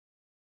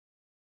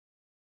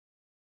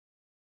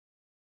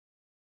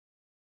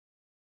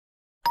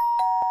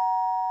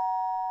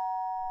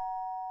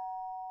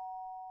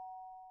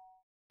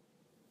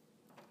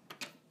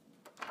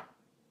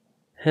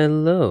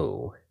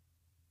Hello.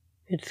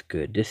 It's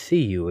good to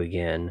see you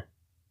again.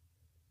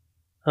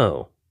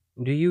 Oh,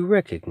 do you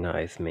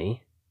recognize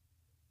me?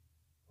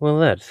 Well,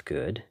 that's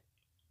good.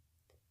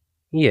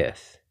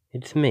 Yes,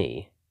 it's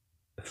me.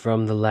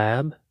 From the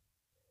lab?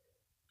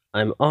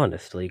 I'm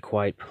honestly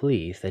quite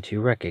pleased that you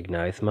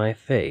recognize my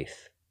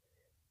face.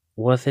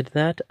 Was it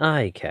that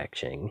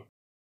eye-catching?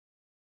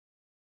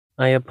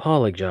 I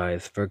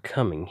apologize for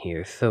coming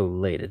here so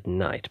late at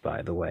night,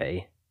 by the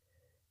way.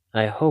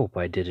 I hope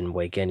I didn't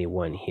wake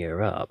anyone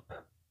here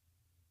up.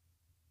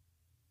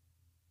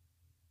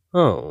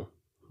 Oh,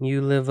 you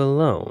live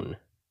alone.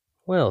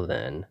 Well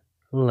then,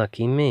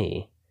 lucky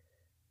me.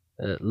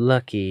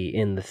 Lucky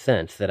in the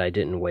sense that I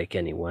didn't wake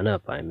anyone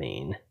up, I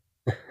mean.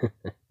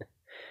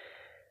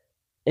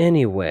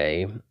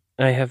 Anyway,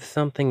 I have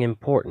something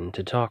important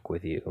to talk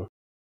with you.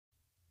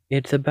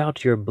 It's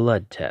about your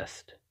blood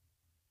test.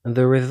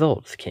 The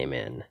results came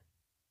in.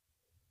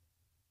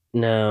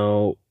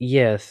 Now,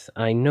 yes,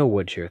 I know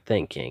what you're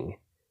thinking.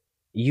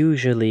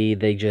 Usually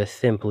they just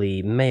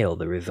simply mail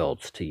the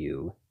results to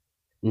you.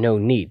 No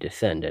need to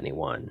send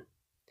anyone.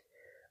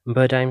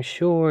 But I'm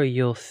sure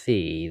you'll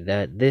see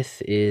that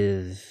this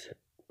is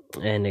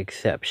an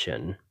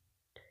exception.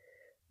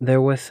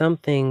 There was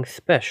something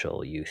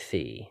special, you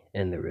see,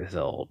 in the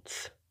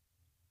results.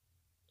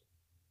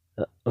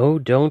 Oh,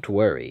 don't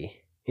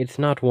worry. It's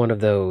not one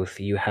of those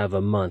you have a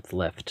month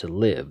left to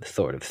live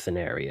sort of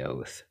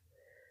scenarios.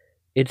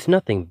 It's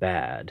nothing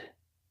bad.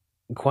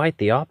 Quite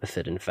the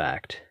opposite, in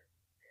fact.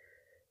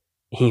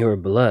 Your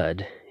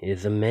blood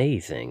is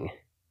amazing.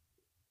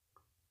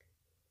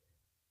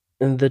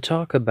 The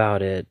talk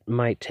about it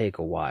might take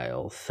a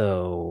while,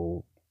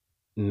 so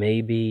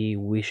maybe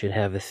we should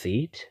have a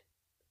seat?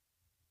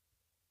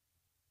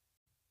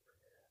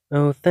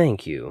 Oh,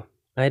 thank you.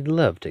 I'd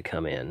love to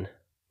come in.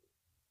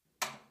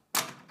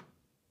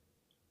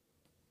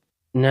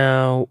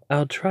 Now,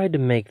 I'll try to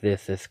make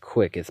this as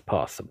quick as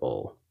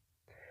possible.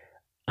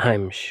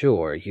 I'm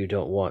sure you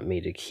don't want me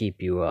to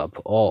keep you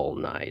up all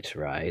night,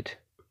 right?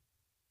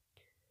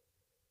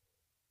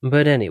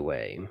 But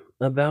anyway,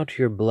 about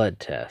your blood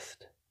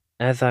test.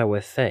 As I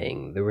was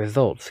saying, the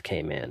results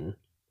came in.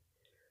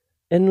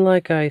 And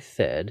like I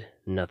said,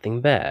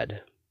 nothing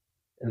bad.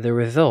 The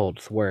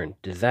results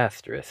weren't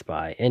disastrous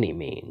by any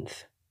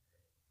means.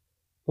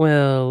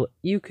 Well,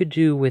 you could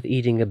do with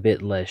eating a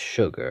bit less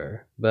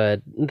sugar,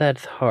 but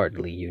that's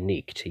hardly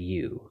unique to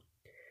you.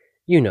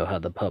 You know how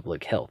the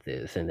public health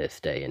is in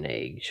this day and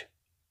age.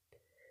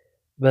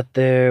 But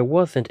there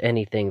wasn't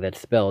anything that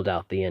spelled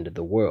out the end of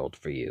the world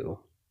for you.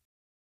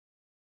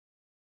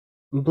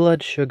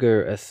 Blood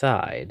sugar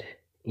aside,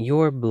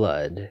 your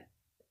blood,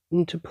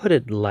 to put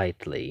it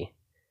lightly,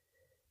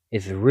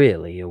 is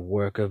really a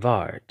work of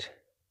art.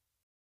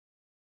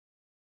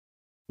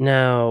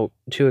 Now,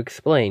 to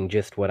explain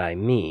just what I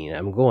mean,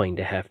 I'm going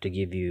to have to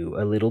give you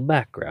a little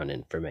background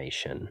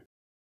information.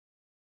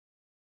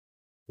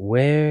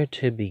 Where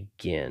to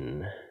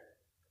begin?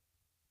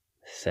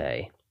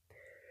 Say,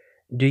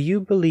 do you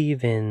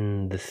believe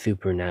in the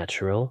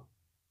supernatural?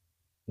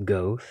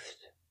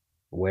 Ghosts?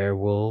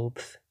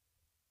 Werewolves?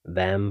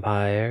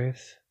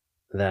 Vampires?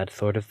 That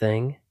sort of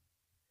thing?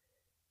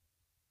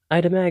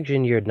 I'd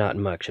imagine you're not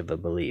much of a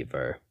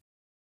believer.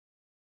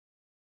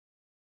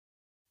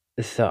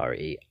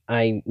 Sorry,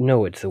 I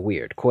know it's a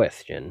weird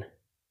question.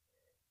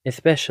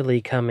 Especially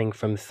coming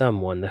from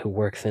someone who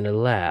works in a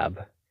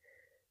lab.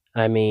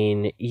 I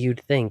mean,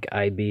 you'd think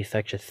I'd be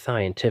such a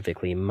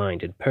scientifically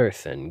minded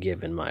person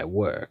given my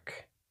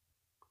work.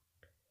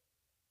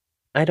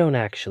 I don't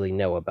actually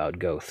know about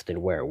ghosts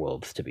and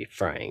werewolves, to be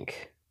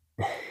frank.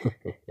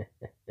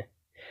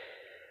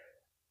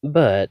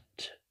 But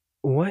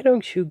why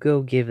don't you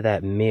go give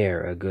that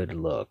mirror a good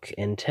look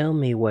and tell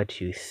me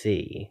what you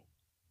see?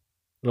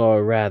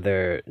 Or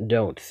rather,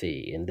 don't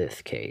see in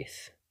this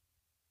case.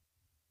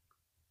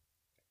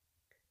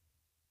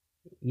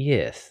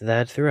 Yes,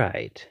 that's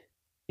right.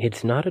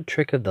 It's not a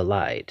trick of the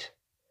light.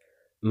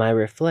 My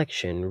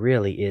reflection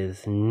really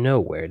is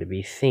nowhere to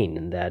be seen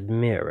in that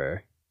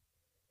mirror.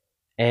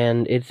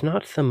 And it's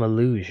not some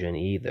illusion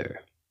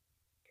either.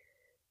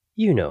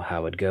 You know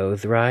how it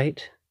goes,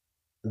 right?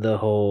 The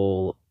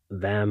whole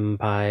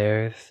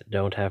vampires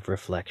don't have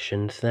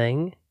reflections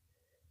thing.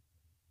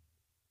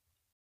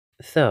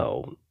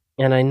 So,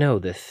 and I know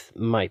this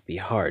might be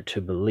hard to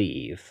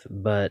believe,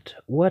 but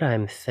what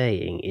I'm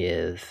saying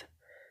is,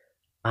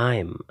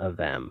 I'm a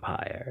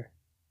vampire.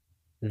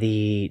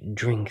 The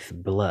drinks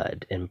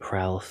blood and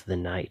prowls the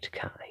night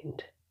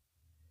kind.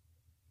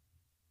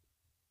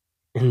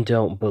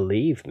 Don't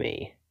believe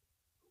me?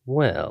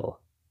 Well,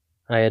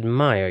 I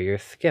admire your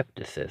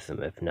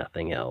skepticism if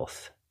nothing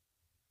else.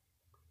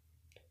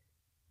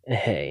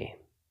 Hey,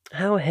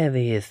 how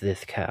heavy is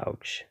this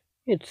couch?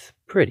 It's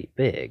pretty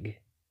big.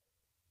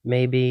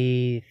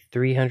 Maybe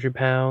 300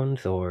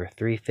 pounds or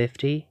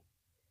 350?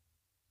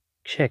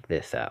 Check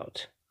this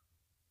out.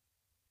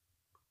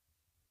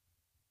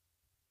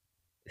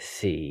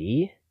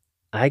 See?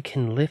 I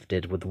can lift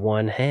it with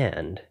one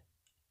hand.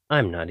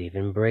 I'm not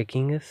even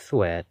breaking a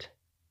sweat.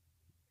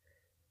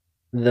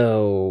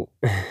 Though,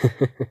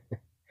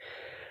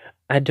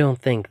 I don't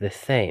think the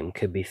same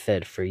could be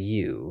said for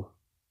you.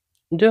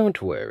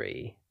 Don't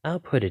worry, I'll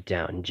put it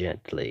down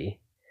gently.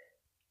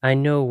 I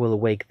know we'll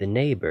wake the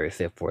neighbors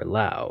if we're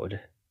loud.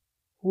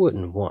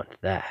 Wouldn't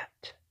want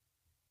that.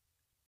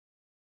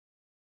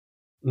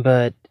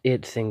 But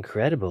it's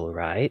incredible,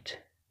 right?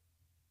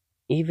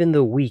 Even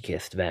the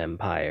weakest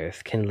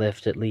vampires can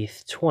lift at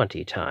least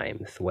 20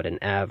 times what an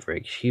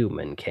average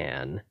human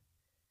can.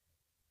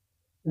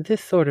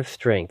 This sort of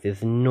strength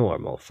is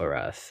normal for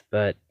us,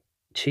 but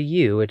to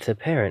you it's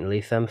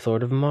apparently some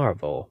sort of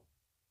marvel.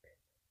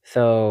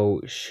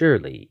 So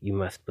surely you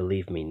must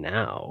believe me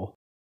now.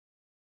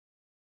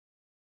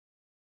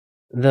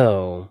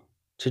 Though,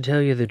 to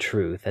tell you the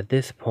truth, at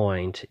this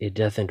point it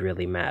doesn't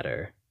really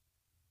matter.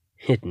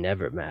 It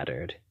never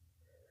mattered.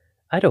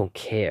 I don't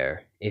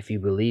care if you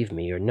believe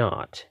me or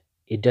not.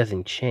 It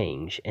doesn't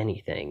change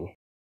anything.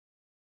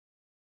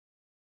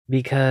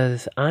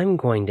 Because I'm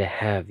going to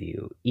have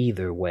you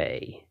either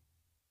way.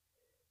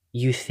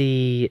 You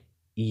see,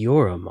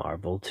 you're a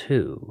marvel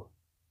too.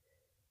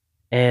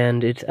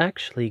 And it's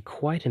actually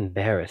quite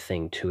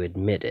embarrassing to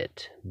admit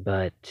it,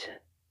 but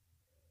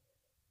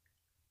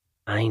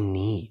I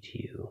need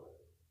you.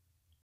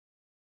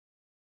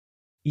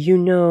 You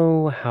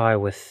know how I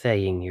was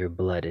saying your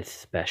blood is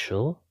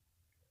special?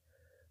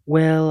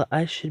 Well,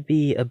 I should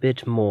be a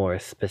bit more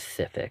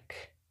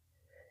specific.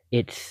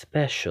 It's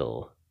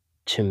special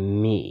to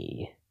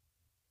me.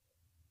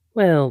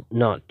 Well,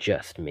 not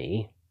just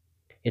me.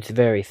 It's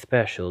very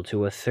special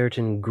to a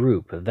certain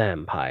group of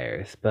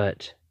vampires,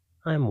 but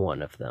I'm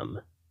one of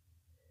them.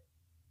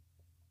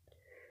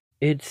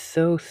 It's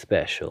so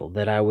special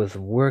that I was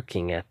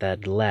working at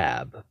that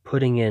lab,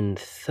 putting in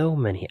so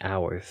many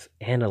hours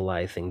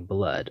analyzing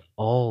blood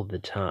all the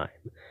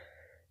time,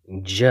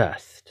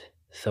 just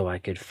so I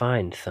could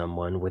find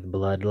someone with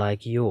blood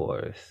like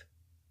yours.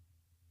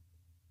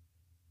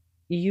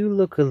 You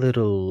look a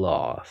little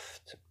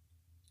lost.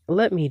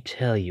 Let me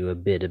tell you a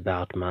bit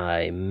about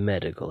my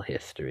medical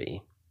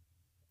history.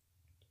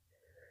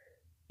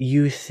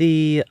 You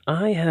see,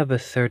 I have a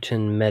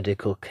certain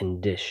medical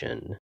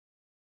condition.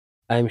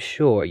 I'm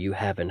sure you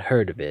haven't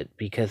heard of it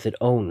because it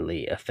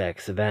only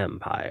affects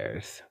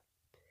vampires.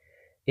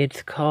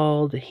 It's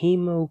called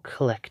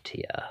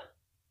hemocalcea.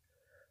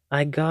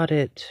 I got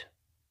it,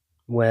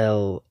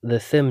 well,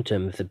 the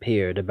symptoms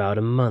appeared about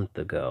a month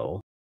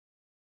ago.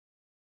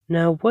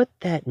 Now what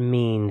that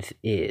means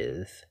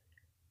is,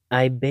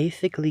 I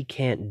basically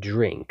can't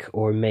drink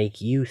or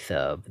make use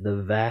of the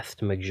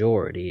vast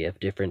majority of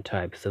different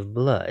types of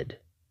blood.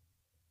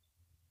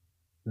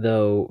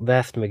 Though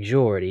vast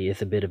majority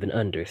is a bit of an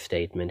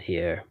understatement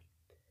here.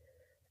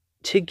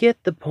 To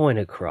get the point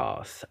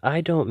across,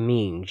 I don't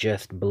mean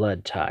just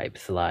blood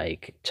types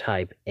like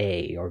type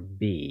A or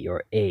B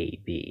or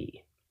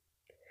AB.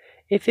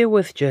 If it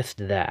was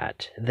just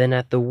that, then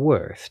at the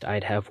worst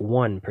I'd have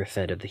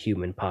 1% of the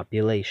human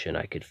population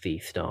I could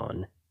feast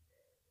on.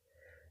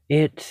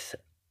 It's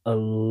a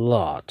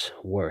lot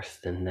worse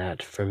than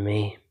that for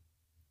me.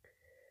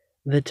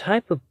 The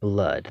type of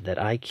blood that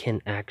I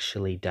can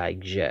actually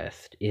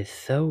digest is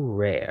so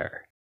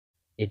rare,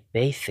 it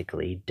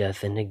basically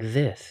doesn't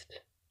exist.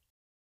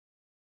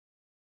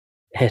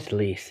 At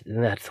least,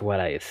 that's what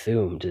I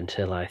assumed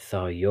until I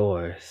saw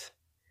yours.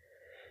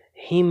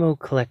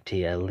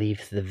 Hemocalcea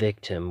leaves the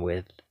victim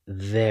with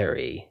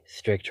very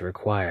strict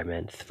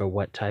requirements for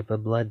what type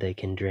of blood they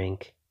can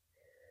drink.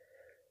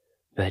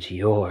 But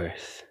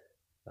yours,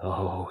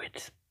 oh,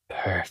 it's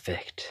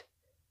perfect.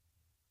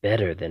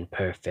 Better than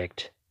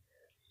perfect.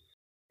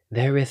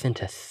 There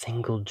isn't a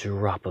single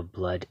drop of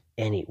blood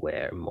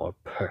anywhere more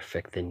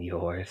perfect than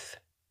yours.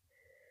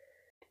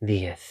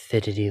 The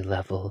acidity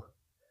level,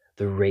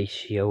 the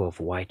ratio of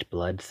white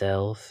blood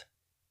cells,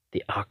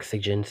 the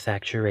oxygen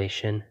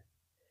saturation.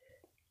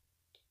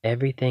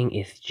 Everything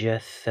is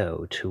just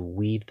so to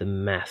weave the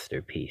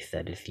masterpiece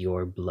that is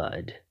your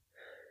blood.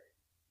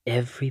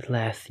 Every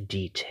last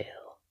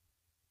detail,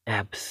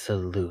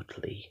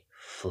 absolutely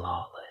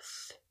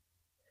flawless.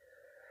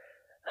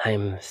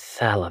 I'm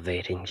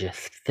salivating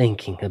just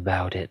thinking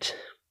about it.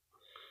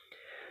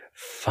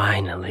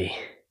 Finally,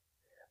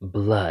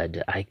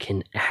 blood I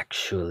can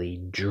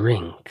actually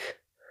drink.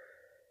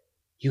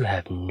 You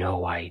have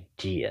no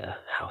idea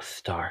how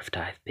starved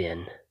I've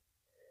been.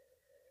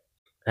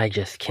 I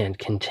just can't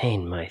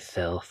contain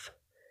myself.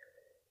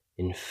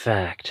 In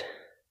fact,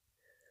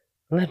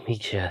 let me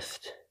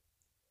just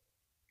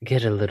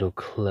get a little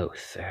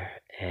closer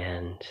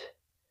and...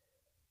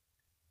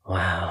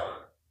 Wow.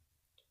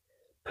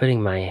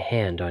 Putting my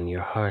hand on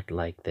your heart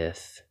like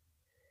this,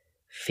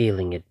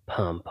 feeling it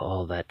pump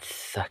all that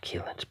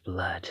succulent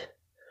blood.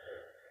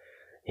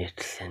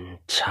 It's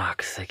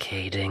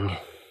intoxicating.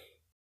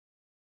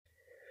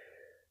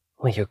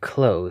 Well, your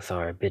clothes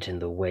are a bit in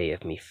the way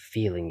of me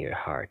feeling your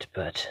heart,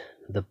 but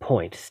the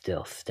point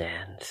still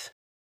stands.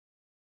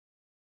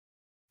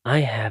 I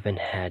haven't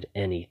had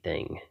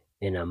anything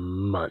in a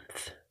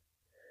month.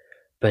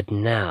 But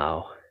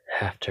now,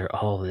 after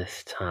all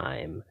this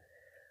time,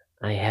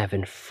 I have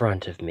in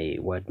front of me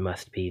what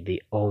must be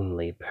the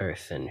only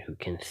person who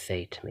can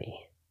sate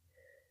me,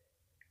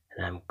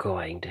 and I'm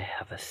going to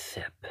have a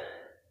sip.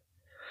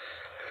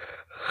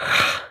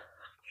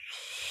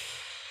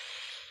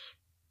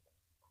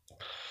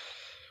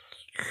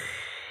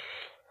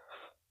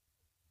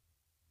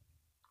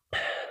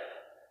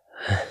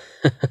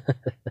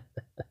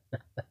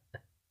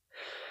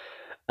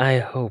 I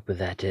hope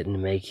that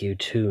didn't make you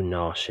too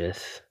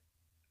nauseous.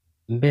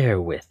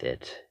 Bear with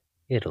it,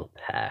 it'll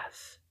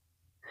pass.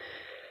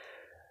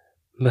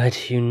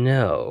 But you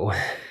know,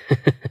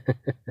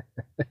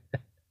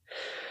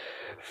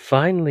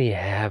 finally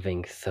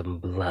having some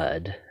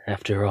blood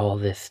after all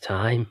this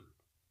time,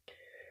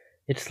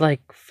 it's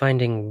like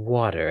finding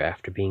water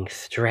after being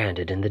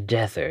stranded in the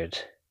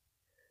desert.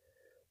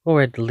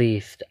 Or at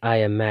least I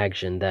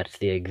imagine that's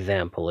the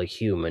example a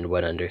human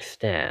would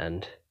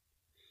understand.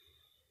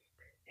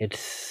 It's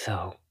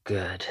so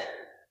good,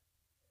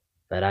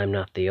 but I'm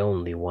not the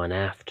only one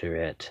after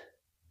it.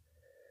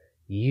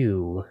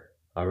 You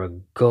are a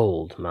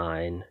gold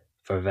mine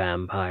for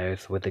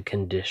vampires with a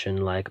condition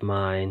like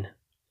mine.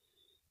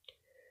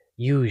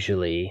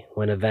 Usually,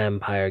 when a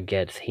vampire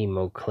gets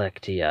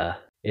hemoclectia,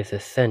 it's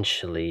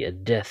essentially a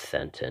death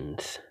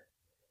sentence.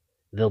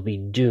 They'll be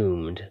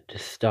doomed to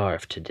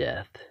starve to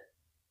death.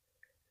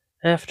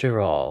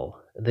 After all,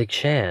 the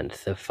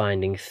chance of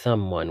finding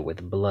someone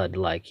with blood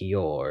like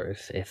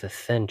yours is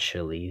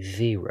essentially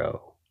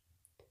zero.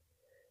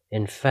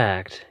 In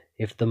fact,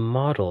 if the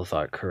models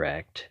are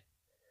correct,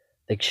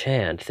 the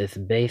chance is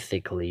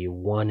basically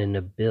 1 in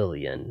a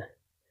billion.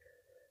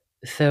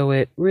 So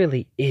it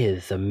really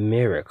is a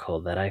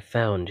miracle that I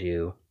found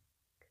you.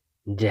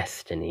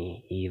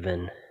 Destiny,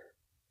 even.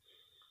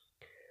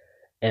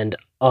 And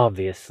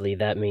obviously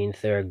that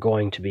means there are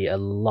going to be a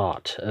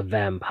lot of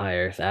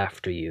vampires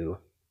after you.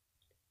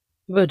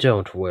 But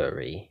don't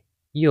worry,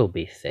 you'll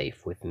be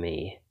safe with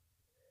me.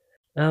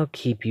 I'll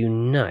keep you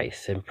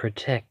nice and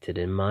protected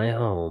in my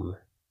home.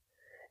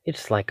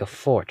 It's like a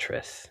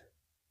fortress.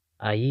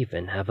 I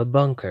even have a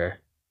bunker.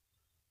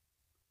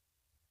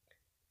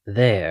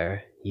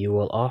 There, you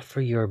will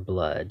offer your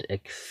blood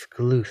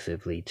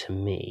exclusively to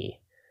me,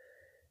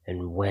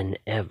 and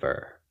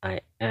whenever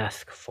I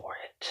ask for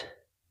it.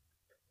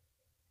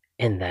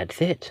 And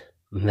that's it.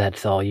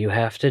 That's all you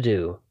have to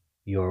do.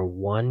 Your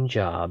one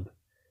job.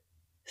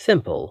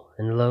 Simple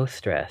and low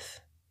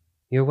stress.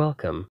 You're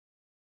welcome.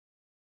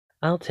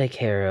 I'll take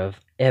care of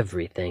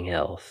everything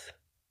else.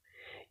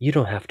 You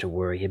don't have to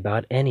worry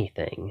about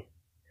anything.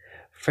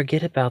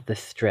 Forget about the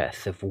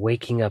stress of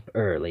waking up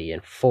early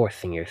and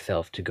forcing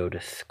yourself to go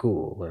to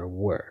school or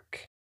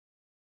work.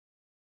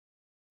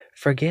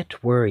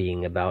 Forget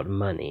worrying about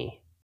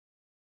money.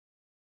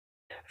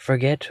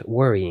 Forget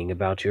worrying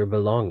about your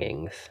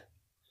belongings.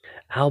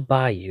 I'll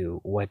buy you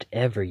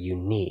whatever you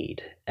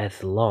need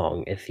as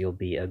long as you'll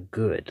be a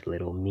good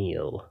little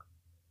meal.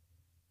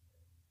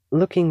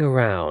 Looking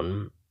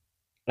around,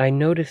 I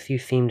notice you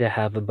seem to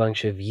have a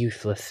bunch of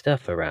useless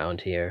stuff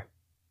around here.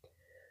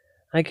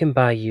 I can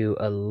buy you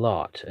a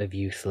lot of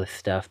useless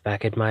stuff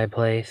back at my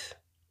place.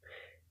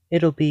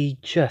 It'll be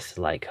just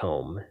like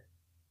home.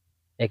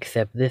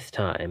 Except this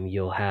time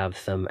you'll have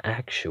some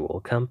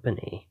actual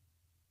company.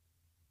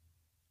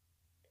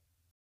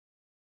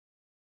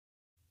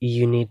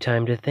 You need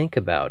time to think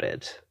about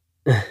it.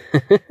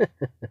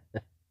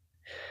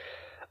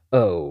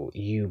 Oh,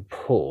 you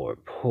poor,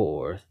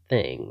 poor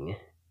thing.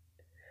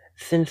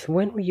 Since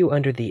when were you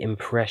under the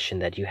impression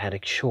that you had a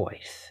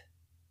choice?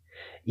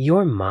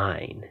 You're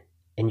mine,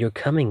 and you're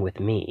coming with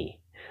me,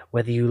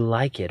 whether you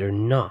like it or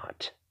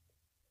not.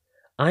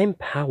 I'm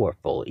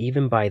powerful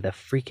even by the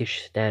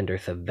freakish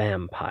standards of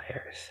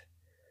vampires.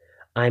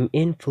 I'm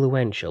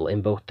influential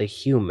in both the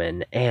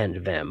human and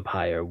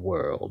vampire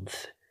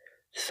worlds.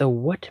 So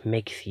what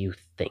makes you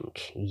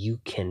think you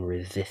can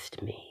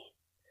resist me?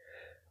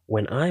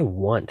 When I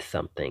want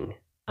something,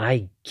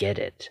 I get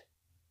it.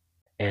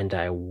 And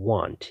I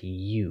want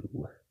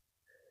you.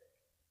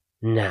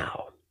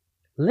 Now,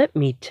 let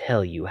me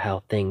tell you how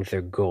things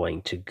are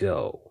going to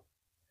go.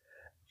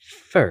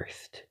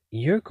 First,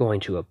 you're going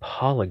to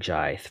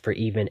apologize for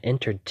even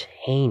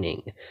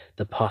entertaining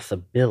the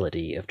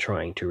possibility of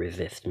trying to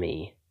resist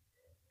me.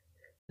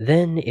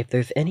 Then, if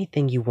there's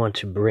anything you want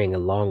to bring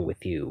along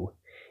with you,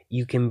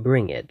 you can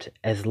bring it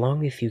as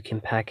long as you can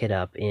pack it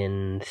up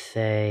in,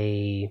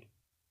 say,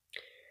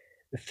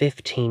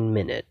 15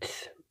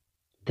 minutes.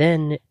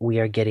 Then we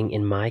are getting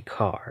in my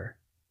car.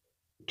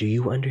 Do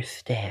you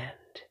understand?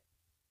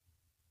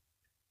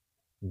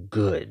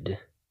 Good.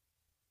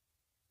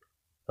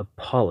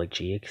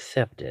 Apology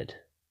accepted.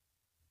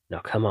 Now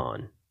come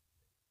on.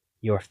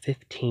 Your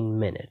 15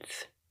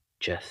 minutes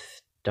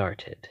just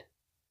started.